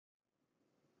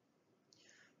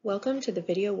Welcome to the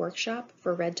video workshop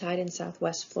for red tide in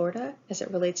Southwest Florida as it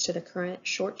relates to the current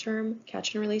short-term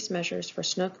catch and release measures for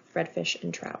snook, redfish,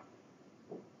 and trout.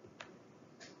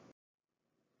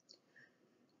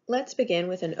 Let's begin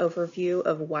with an overview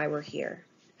of why we're here.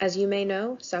 As you may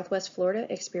know, Southwest Florida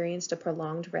experienced a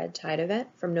prolonged red tide event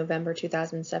from November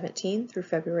 2017 through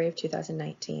February of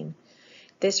 2019.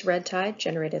 This red tide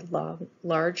generated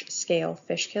large-scale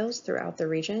fish kills throughout the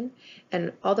region,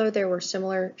 and although there were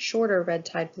similar shorter red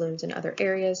tide blooms in other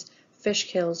areas,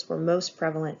 fish kills were most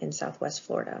prevalent in Southwest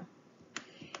Florida.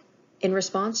 In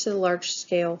response to the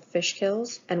large-scale fish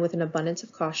kills and with an abundance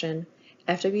of caution,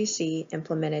 FWC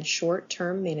implemented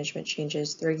short-term management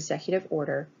changes through Executive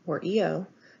Order, or EO,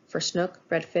 for snook,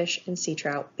 redfish, and sea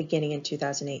trout beginning in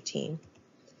 2018.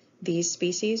 These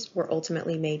species were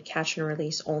ultimately made catch and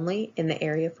release only in the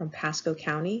area from Pasco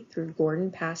County through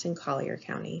Gordon Pass and Collier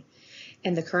County,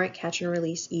 and the current catch and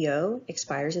release EO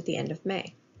expires at the end of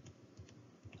May.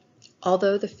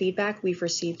 Although the feedback we've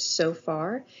received so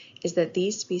far is that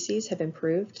these species have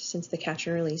improved since the catch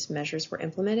and release measures were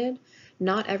implemented,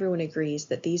 not everyone agrees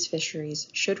that these fisheries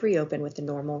should reopen with the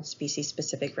normal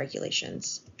species-specific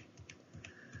regulations.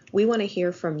 We want to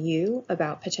hear from you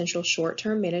about potential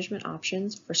short-term management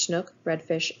options for snook,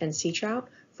 redfish, and sea trout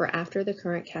for after the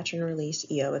current catch and release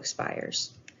EO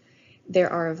expires. There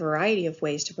are a variety of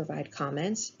ways to provide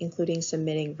comments, including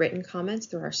submitting written comments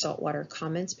through our Saltwater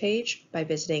comments page by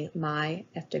visiting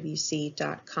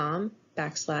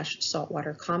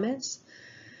myfwc.com/saltwater comments.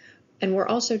 And we're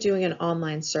also doing an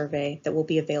online survey that will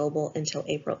be available until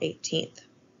April 18th.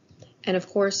 And of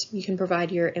course, you can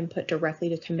provide your input directly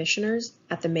to commissioners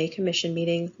at the May Commission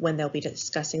meeting when they'll be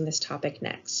discussing this topic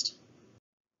next.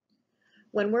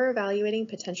 When we're evaluating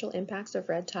potential impacts of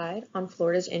red tide on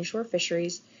Florida's inshore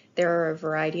fisheries, there are a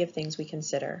variety of things we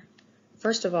consider.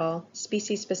 First of all,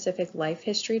 species-specific life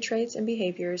history traits and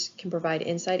behaviors can provide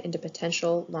insight into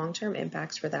potential long-term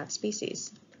impacts for that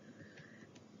species.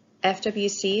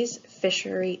 FWC's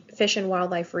Fish and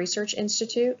Wildlife Research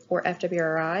Institute, or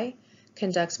FWRI,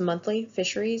 conducts monthly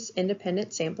fisheries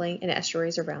independent sampling in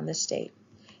estuaries around the state.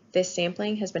 This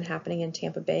sampling has been happening in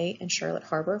Tampa Bay and Charlotte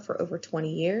Harbor for over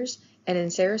 20 years and in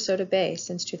Sarasota Bay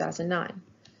since 2009.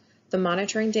 The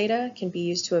monitoring data can be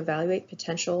used to evaluate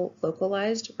potential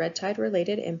localized red tide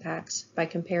related impacts by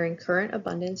comparing current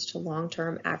abundance to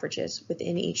long-term averages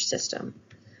within each system.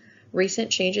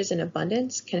 Recent changes in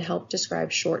abundance can help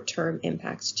describe short-term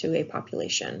impacts to a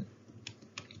population.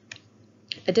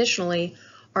 Additionally,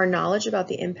 our knowledge about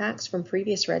the impacts from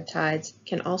previous red tides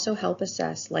can also help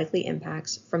assess likely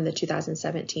impacts from the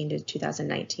 2017 to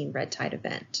 2019 red tide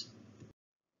event.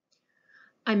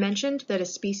 I mentioned that a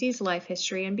species' life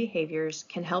history and behaviors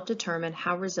can help determine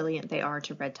how resilient they are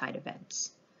to red tide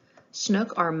events.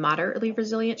 Snook are moderately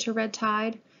resilient to red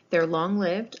tide. They're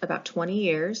long-lived, about 20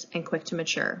 years, and quick to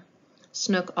mature.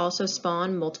 Snook also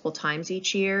spawn multiple times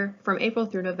each year from April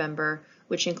through November,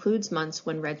 which includes months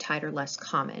when red tide are less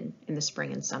common in the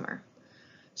spring and summer.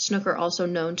 Snook are also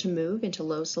known to move into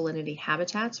low salinity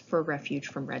habitats for refuge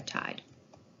from red tide.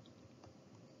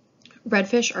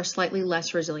 Redfish are slightly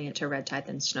less resilient to red tide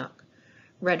than snook.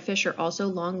 Redfish are also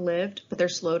long-lived, but they're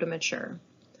slow to mature.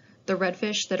 The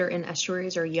redfish that are in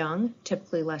estuaries are young,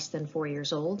 typically less than 4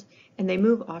 years old, and they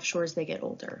move offshore as they get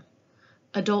older.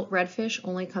 Adult redfish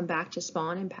only come back to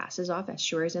spawn and passes off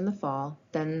estuaries in the fall,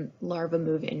 then larvae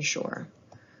move inshore.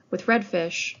 With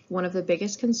redfish, one of the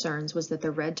biggest concerns was that the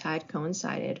red tide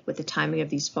coincided with the timing of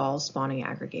these fall spawning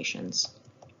aggregations.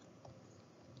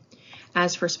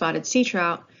 As for spotted sea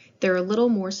trout, they're a little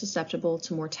more susceptible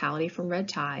to mortality from red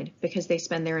tide because they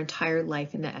spend their entire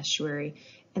life in the estuary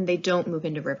and they don't move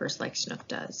into rivers like snook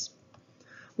does.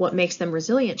 What makes them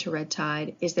resilient to red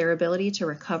tide is their ability to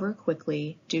recover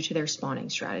quickly due to their spawning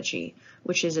strategy,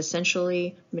 which is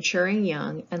essentially maturing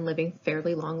young and living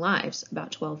fairly long lives,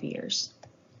 about 12 years.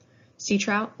 Sea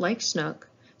trout, like snook,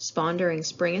 spawn during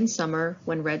spring and summer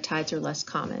when red tides are less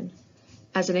common.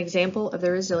 As an example of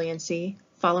the resiliency,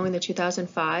 following the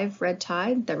 2005 red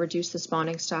tide that reduced the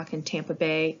spawning stock in Tampa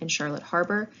Bay and Charlotte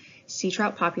Harbor, sea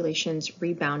trout populations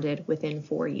rebounded within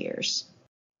 4 years.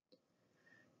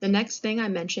 The next thing I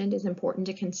mentioned is important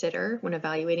to consider when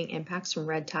evaluating impacts from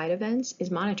red tide events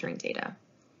is monitoring data.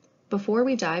 Before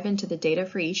we dive into the data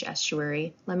for each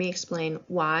estuary, let me explain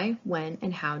why, when,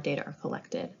 and how data are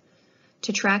collected.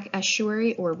 To track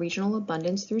estuary or regional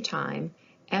abundance through time,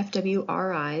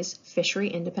 FWRI's Fishery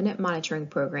Independent Monitoring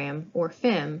Program, or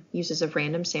FIM, uses a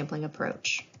random sampling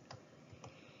approach.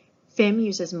 FIM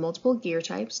uses multiple gear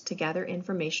types to gather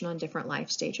information on different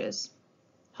life stages.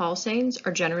 Haul seines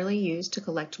are generally used to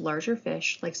collect larger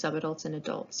fish like subadults and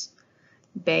adults.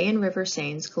 Bay and river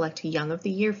seines collect young of the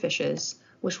year fishes,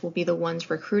 which will be the ones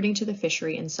recruiting to the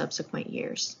fishery in subsequent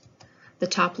years. The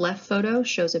top left photo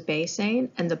shows a bay seine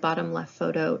and the bottom left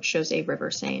photo shows a river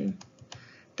seine.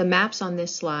 The maps on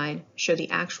this slide show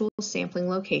the actual sampling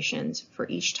locations for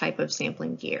each type of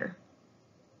sampling gear.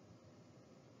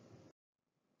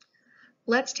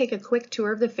 Let's take a quick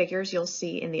tour of the figures you'll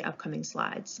see in the upcoming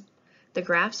slides. The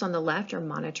graphs on the left are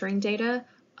monitoring data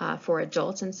for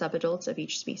adults and subadults of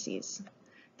each species.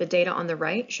 The data on the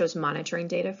right shows monitoring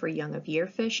data for young of year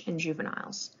fish and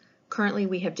juveniles. Currently,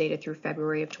 we have data through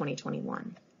February of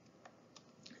 2021.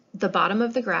 The bottom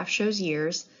of the graph shows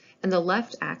years, and the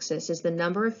left axis is the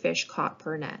number of fish caught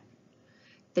per net.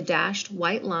 The dashed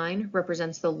white line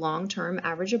represents the long-term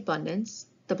average abundance.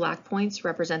 The black points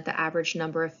represent the average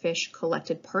number of fish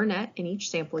collected per net in each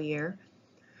sample year.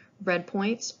 Red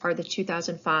points are the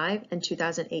 2005 and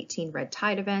 2018 red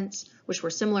tide events, which were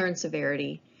similar in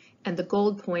severity, and the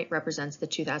gold point represents the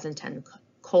 2010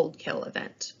 cold kill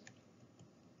event.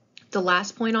 The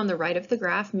last point on the right of the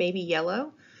graph may be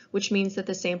yellow, which means that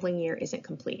the sampling year isn't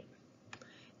complete.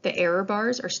 The error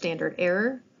bars are standard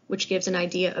error, which gives an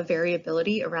idea of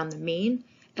variability around the mean,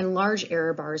 and large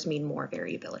error bars mean more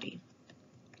variability.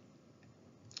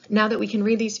 Now that we can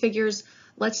read these figures,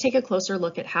 let's take a closer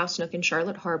look at how Snook and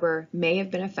Charlotte Harbor may have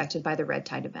been affected by the red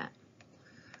tide event.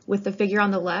 With the figure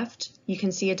on the left, you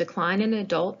can see a decline in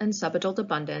adult and subadult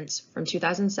abundance from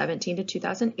 2017 to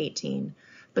 2018,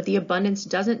 but the abundance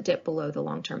doesn't dip below the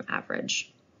long-term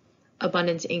average.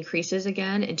 Abundance increases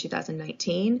again in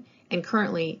 2019 and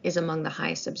currently is among the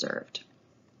highest observed.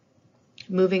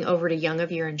 Moving over to young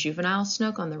of year and juvenile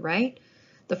snook on the right,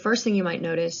 the first thing you might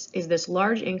notice is this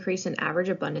large increase in average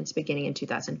abundance beginning in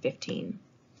 2015.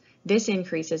 This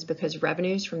increase is because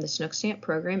revenues from the Snook Stamp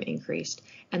program increased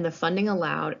and the funding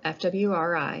allowed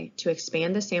FWRI to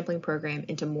expand the sampling program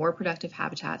into more productive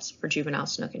habitats for juvenile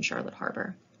snook in Charlotte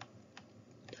Harbor.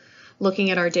 Looking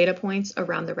at our data points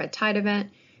around the red tide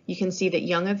event, you can see that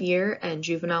young of year and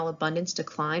juvenile abundance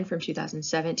declined from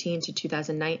 2017 to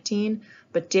 2019,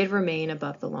 but did remain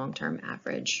above the long-term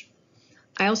average.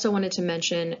 I also wanted to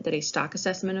mention that a stock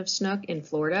assessment of snook in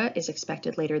Florida is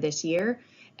expected later this year,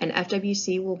 and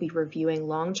FWC will be reviewing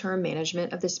long-term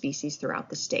management of the species throughout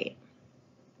the state.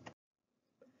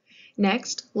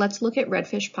 Next, let's look at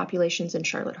redfish populations in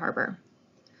Charlotte Harbor.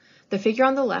 The figure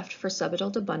on the left for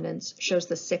subadult abundance shows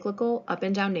the cyclical up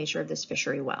and down nature of this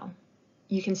fishery well.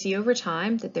 You can see over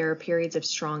time that there are periods of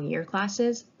strong year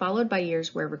classes, followed by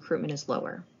years where recruitment is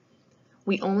lower.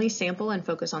 We only sample and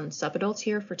focus on subadults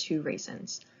here for two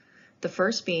reasons. The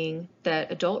first being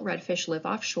that adult redfish live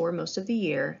offshore most of the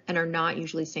year and are not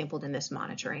usually sampled in this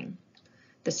monitoring.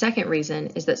 The second reason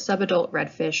is that subadult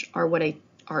redfish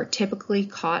are typically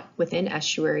caught within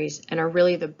estuaries and are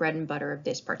really the bread and butter of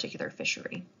this particular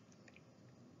fishery.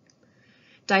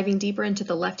 Diving deeper into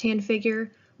the left-hand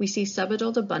figure, we see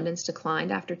subadult abundance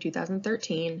declined after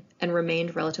 2013 and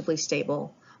remained relatively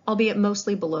stable, albeit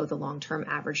mostly below the long-term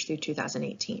average through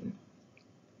 2018.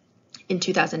 In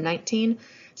 2019,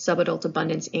 subadult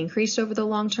abundance increased over the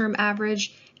long-term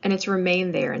average, and it's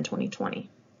remained there in 2020.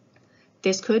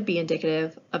 This could be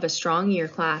indicative of a strong year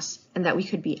class and that we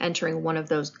could be entering one of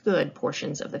those good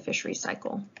portions of the fishery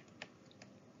cycle.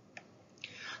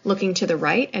 Looking to the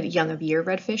right at young of year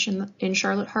redfish in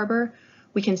Charlotte Harbor,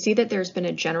 we can see that there's been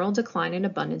a general decline in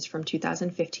abundance from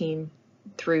 2015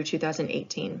 through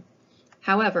 2018.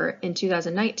 However, in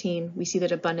 2019, we see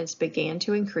that abundance began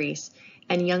to increase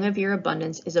and young of year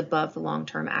abundance is above the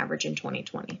long-term average in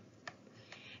 2020.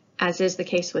 As is the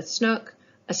case with snook,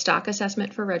 a stock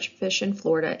assessment for redfish in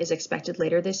Florida is expected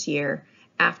later this year,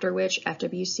 after which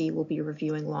FWC will be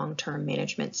reviewing long-term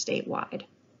management statewide.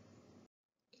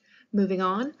 Moving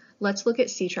on, let's look at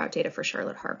Seatrout data for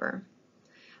Charlotte Harbor.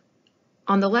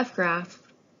 On the left graph,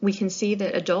 we can see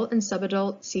that adult and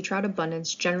subadult Seatrout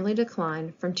abundance generally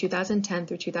declined from 2010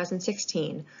 through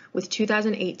 2016, with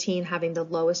 2018 having the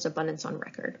lowest abundance on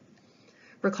record.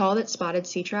 Recall that spotted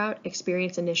Seatrout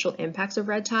experience initial impacts of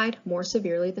red tide more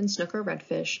severely than snook or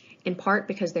redfish, in part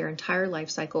because their entire life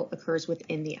cycle occurs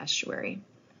within the estuary.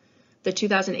 The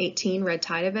 2018 red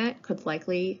tide event could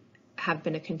likely have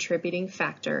been a contributing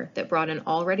factor that brought an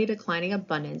already declining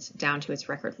abundance down to its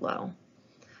record low.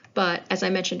 But as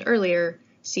I mentioned earlier,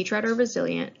 Seatrout are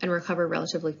resilient and recover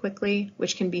relatively quickly,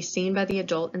 which can be seen by the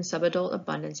adult and subadult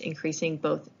abundance increasing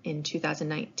both in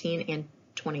 2019 and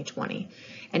 2020,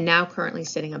 and now currently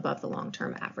sitting above the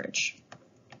long-term average.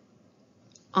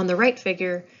 On the right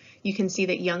figure, you can see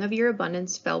that young of year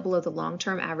abundance fell below the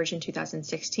long-term average in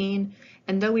 2016,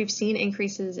 and though we've seen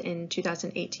increases in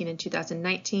 2018 and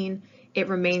 2019, it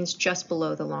remains just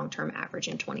below the long-term average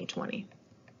in 2020.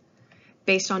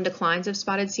 Based on declines of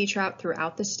spotted sea trout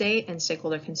throughout the state and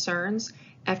stakeholder concerns,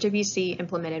 FWC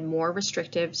implemented more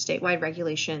restrictive statewide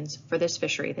regulations for this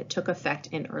fishery that took effect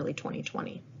in early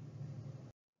 2020.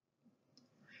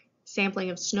 Sampling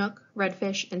of snook,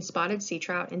 redfish, and spotted sea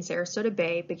trout in Sarasota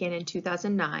Bay began in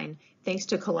 2009 thanks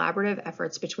to collaborative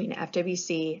efforts between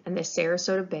FWC and the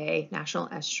Sarasota Bay National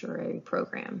Estuary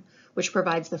Program, which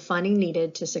provides the funding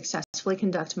needed to successfully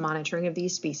conduct monitoring of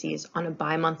these species on a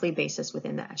bi-monthly basis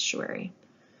within the estuary.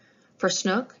 For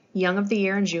snook, young of the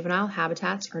year and juvenile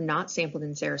habitats are not sampled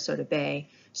in Sarasota Bay,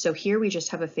 so here we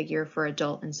just have a figure for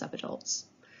adult and subadults.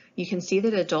 You can see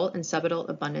that adult and subadult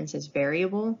abundance is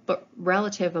variable, but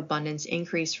relative abundance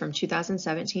increased from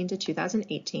 2017 to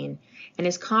 2018 and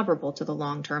is comparable to the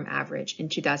long-term average in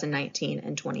 2019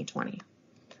 and 2020.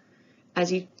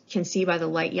 As you can see by the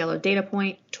light yellow data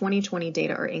point, 2020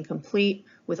 data are incomplete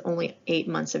with only 8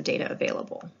 months of data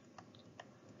available.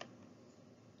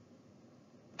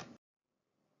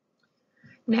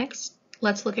 Next,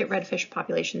 let's look at redfish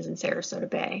populations in Sarasota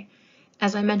Bay.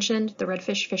 As I mentioned, the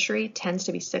redfish fishery tends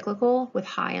to be cyclical with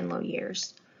high and low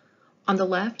years. On the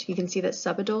left, you can see that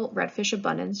subadult redfish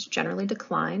abundance generally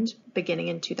declined beginning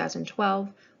in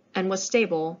 2012 and was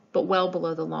stable, but well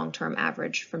below the long-term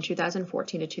average from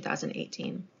 2014 to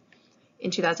 2018.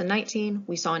 In 2019,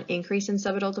 we saw an increase in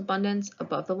subadult abundance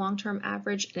above the long-term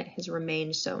average, and it has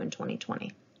remained so in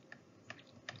 2020.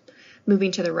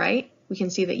 Moving to the right, we can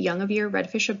see that young of year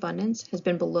redfish abundance has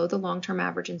been below the long-term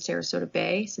average in Sarasota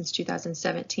Bay since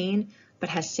 2017, but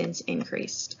has since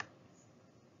increased.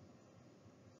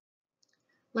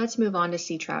 Let's move on to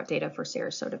sea trout data for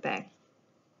Sarasota Bay.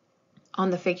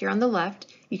 On the figure on the left,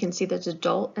 you can see that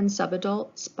adult and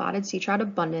subadult spotted sea trout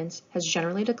abundance has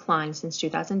generally declined since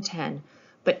 2010,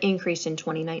 but increased in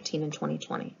 2019 and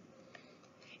 2020.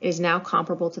 It is now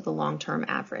comparable to the long-term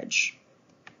average.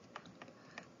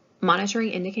 Monitoring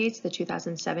indicates the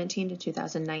 2017 to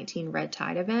 2019 red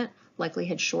tide event likely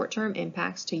had short-term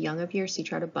impacts to young of year sea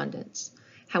trout abundance.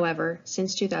 However,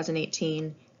 since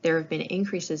 2018, there have been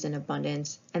increases in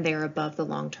abundance and they are above the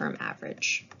long-term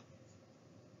average.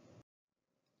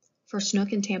 For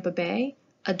snook in Tampa Bay,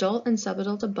 adult and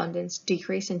subadult abundance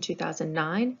decreased in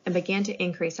 2009 and began to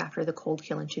increase after the cold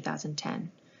kill in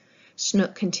 2010.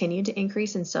 Snook continued to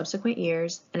increase in subsequent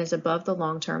years and is above the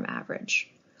long-term average.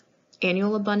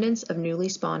 Annual abundance of newly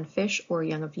spawned fish or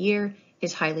young of year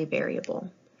is highly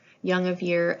variable. Young of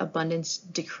year abundance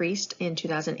decreased in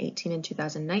 2018 and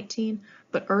 2019,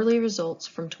 but early results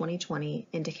from 2020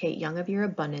 indicate young of year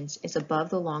abundance is above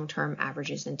the long-term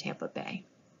averages in Tampa Bay.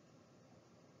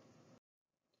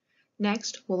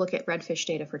 Next, we'll look at redfish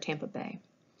data for Tampa Bay.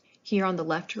 Here on the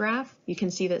left graph, you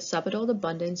can see that subadult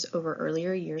abundance over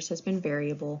earlier years has been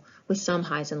variable with some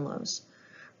highs and lows.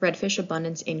 Redfish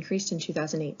abundance increased in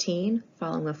 2018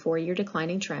 following a 4-year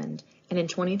declining trend, and in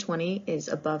 2020 is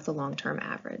above the long-term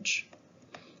average.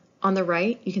 On the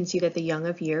right, you can see that the young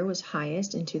of year was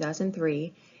highest in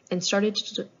 2003 and started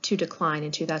to decline in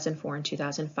 2004 and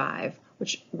 2005,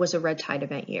 which was a red tide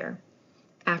event year.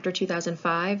 After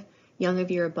 2005, young of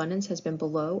year abundance has been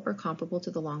below or comparable to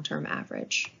the long-term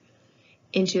average.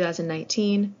 In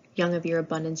 2019, young of year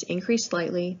abundance increased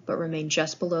slightly but remained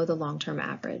just below the long-term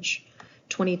average.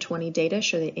 2020 data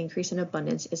show the increase in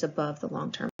abundance is above the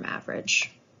long-term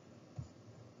average.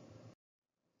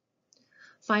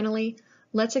 Finally,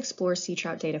 let's explore sea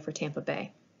trout data for Tampa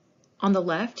Bay. On the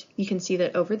left, you can see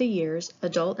that over the years,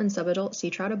 adult and subadult sea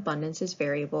trout abundance is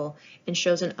variable and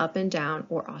shows an up and down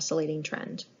or oscillating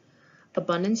trend.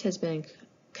 Abundance has been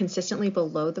consistently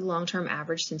below the long-term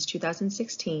average since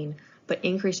 2016, but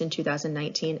increased in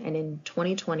 2019 and in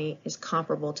 2020 is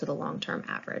comparable to the long-term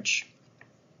average.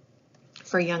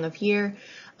 For young of year,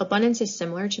 abundance is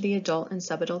similar to the adult and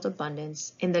subadult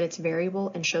abundance in that it's variable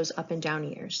and shows up and down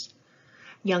years.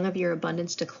 Young of year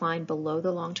abundance declined below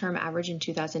the long-term average in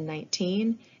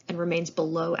 2019 and remains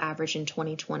below average in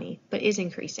 2020, but is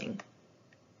increasing.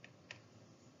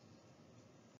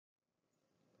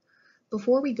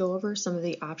 Before we go over some of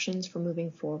the options for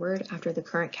moving forward after the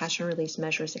current catch and release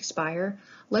measures expire,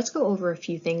 let's go over a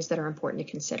few things that are important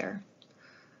to consider.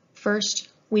 First,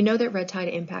 we know that red tide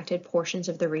impacted portions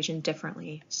of the region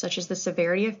differently, such as the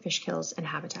severity of fish kills and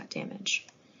habitat damage.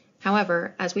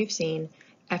 However, as we've seen,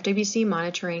 FWC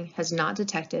monitoring has not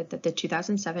detected that the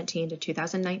 2017 to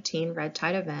 2019 red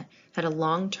tide event had a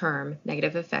long-term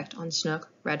negative effect on snook,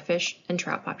 redfish, and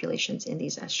trout populations in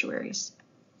these estuaries.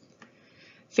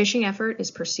 Fishing effort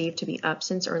is perceived to be up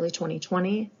since early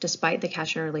 2020, despite the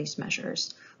catch and release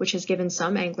measures, which has given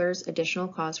some anglers additional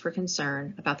cause for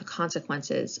concern about the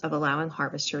consequences of allowing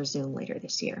harvest to resume later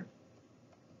this year.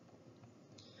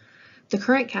 The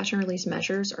current catch and release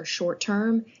measures are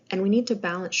short-term, and we need to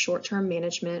balance short-term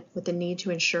management with the need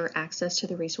to ensure access to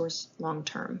the resource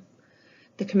long-term.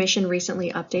 The Commission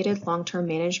recently updated long-term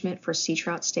management for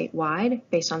Seatrout statewide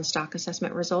based on stock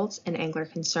assessment results and angler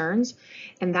concerns,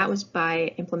 and that was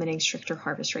by implementing stricter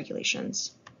harvest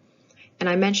regulations. And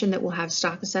I mentioned that we'll have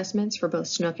stock assessments for both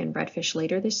snook and redfish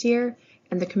later this year,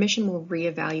 and the Commission will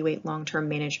reevaluate long-term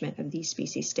management of these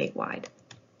species statewide.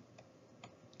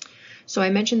 So I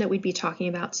mentioned that we'd be talking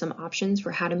about some options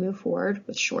for how to move forward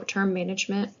with short-term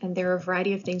management, and there are a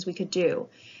variety of things we could do,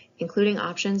 including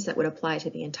options that would apply to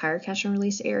the entire catch and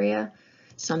release area,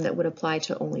 some that would apply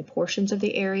to only portions of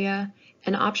the area,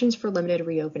 and options for limited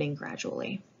reopening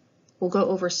gradually. We'll go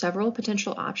over several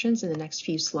potential options in the next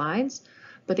few slides,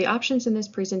 but the options in this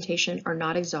presentation are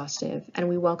not exhaustive, and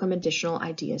we welcome additional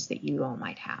ideas that you all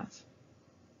might have.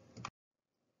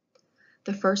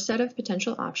 The first set of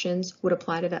potential options would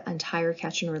apply to the entire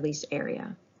catch and release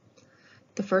area.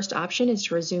 The first option is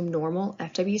to resume normal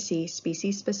FWC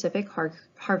species-specific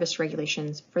harvest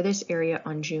regulations for this area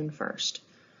on June 1st.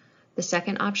 The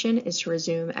second option is to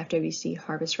resume FWC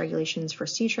harvest regulations for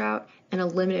Seatrout and a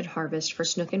limited harvest for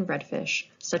snook and redfish,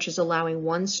 such as allowing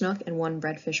 1 snook and 1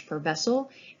 redfish per vessel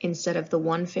instead of the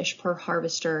 1 fish per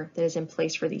harvester that is in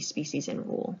place for these species in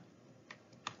rule.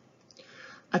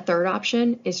 A third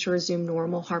option is to resume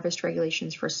normal harvest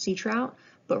regulations for Seatrout,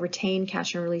 but retain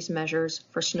catch and release measures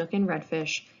for snook and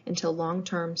redfish until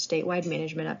long-term statewide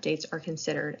management updates are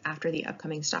considered after the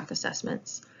upcoming stock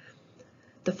assessments.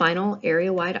 The final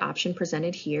area-wide option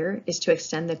presented here is to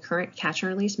extend the current catch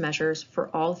and release measures for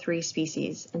all 3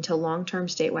 species until long-term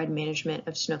statewide management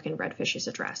of snook and redfish is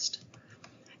addressed.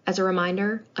 As a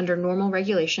reminder, under normal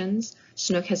regulations,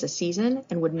 snook has a season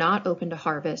and would not open to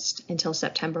harvest until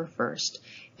September 1st,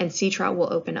 and Seatrout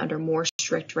will open under more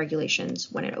strict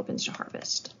regulations when it opens to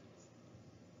harvest.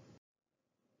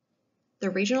 The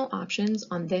regional options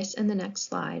on this and the next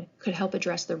slide could help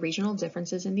address the regional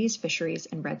differences in these fisheries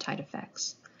and red tide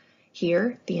effects.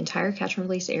 Here, the entire catch and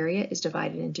release area is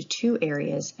divided into 2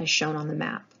 areas as shown on the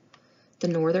map. The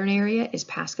northern area is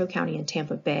Pasco County and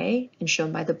Tampa Bay, and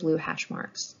shown by the blue hatch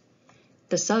marks.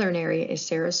 The southern area is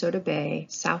Sarasota Bay,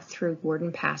 south through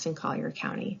Gordon Pass in Collier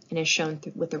County, and is shown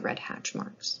with the red hatch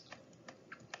marks.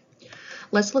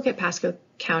 Let's look at Pasco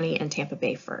County and Tampa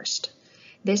Bay first.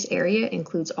 This area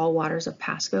includes all waters of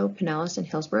Pasco, Pinellas, and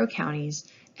Hillsborough counties,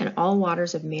 and all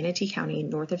waters of Manatee County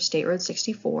north of State Road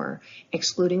 64,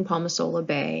 excluding Palmasola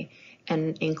Bay,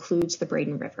 and includes the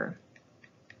Braden River.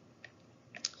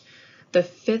 The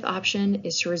fifth option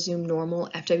is to resume normal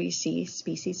FWC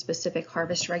species-specific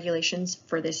harvest regulations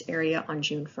for this area on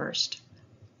June 1st.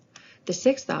 The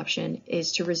sixth option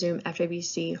is to resume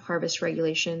FWC harvest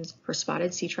regulations for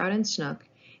spotted sea trout and snook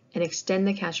and extend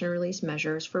the catch and release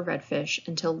measures for redfish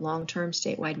until long-term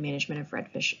statewide management of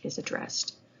redfish is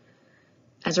addressed.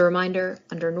 As a reminder,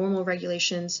 under normal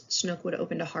regulations, snook would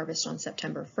open to harvest on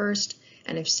September 1st,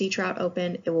 and if sea trout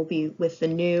open, it will be with the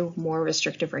new, more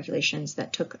restrictive regulations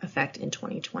that took effect in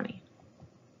 2020.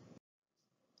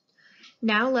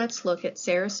 Now let's look at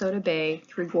Sarasota Bay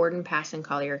through Gordon Pass in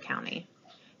Collier County.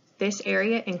 This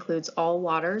area includes all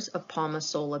waters of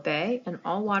Palmasola Bay and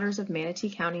all waters of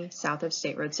Manatee County south of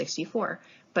State Road 64,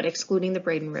 but excluding the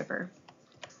Braden River.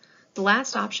 The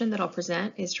last option that I'll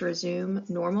present is to resume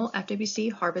normal FWC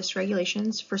harvest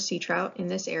regulations for sea trout in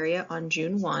this area on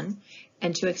June 1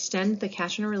 and to extend the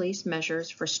catch and release measures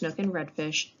for snook and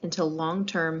redfish until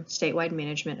long-term statewide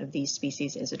management of these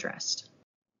species is addressed.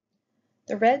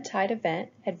 The red tide event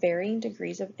had varying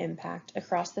degrees of impact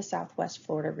across the Southwest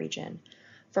Florida region,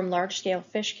 from large-scale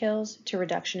fish kills to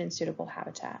reduction in suitable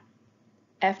habitat.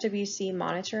 FWC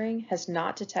monitoring has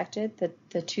not detected that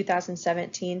the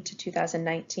 2017 to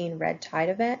 2019 red tide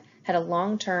event had a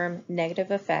long-term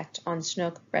negative effect on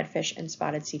snook, redfish, and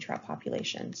spotted sea trout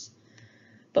populations.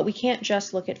 But we can't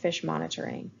just look at fish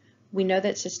monitoring. We know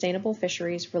that sustainable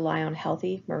fisheries rely on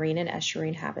healthy marine and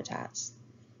estuarine habitats.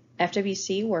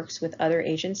 FWC works with other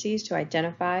agencies to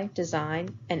identify,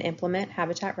 design, and implement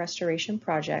habitat restoration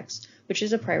projects, which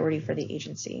is a priority for the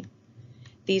agency.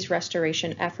 These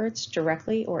restoration efforts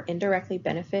directly or indirectly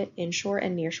benefit inshore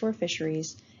and nearshore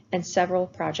fisheries, and several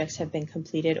projects have been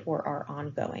completed or are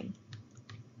ongoing.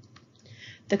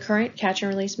 The current catch and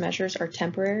release measures are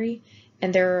temporary,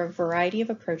 and there are a variety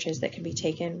of approaches that can be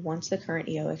taken once the current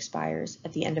EO expires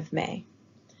at the end of May.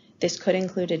 This could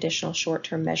include additional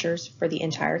short-term measures for the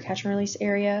entire catch and release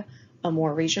area, a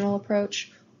more regional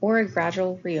approach, or a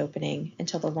gradual reopening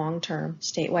until the long-term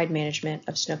statewide management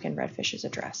of snook and redfish is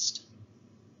addressed.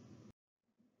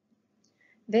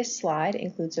 This slide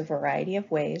includes a variety of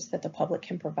ways that the public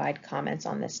can provide comments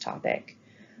on this topic.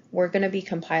 We're going to be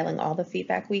compiling all the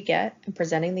feedback we get and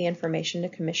presenting the information to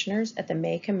commissioners at the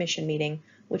May Commission meeting,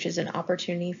 which is an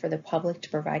opportunity for the public to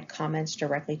provide comments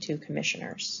directly to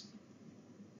commissioners.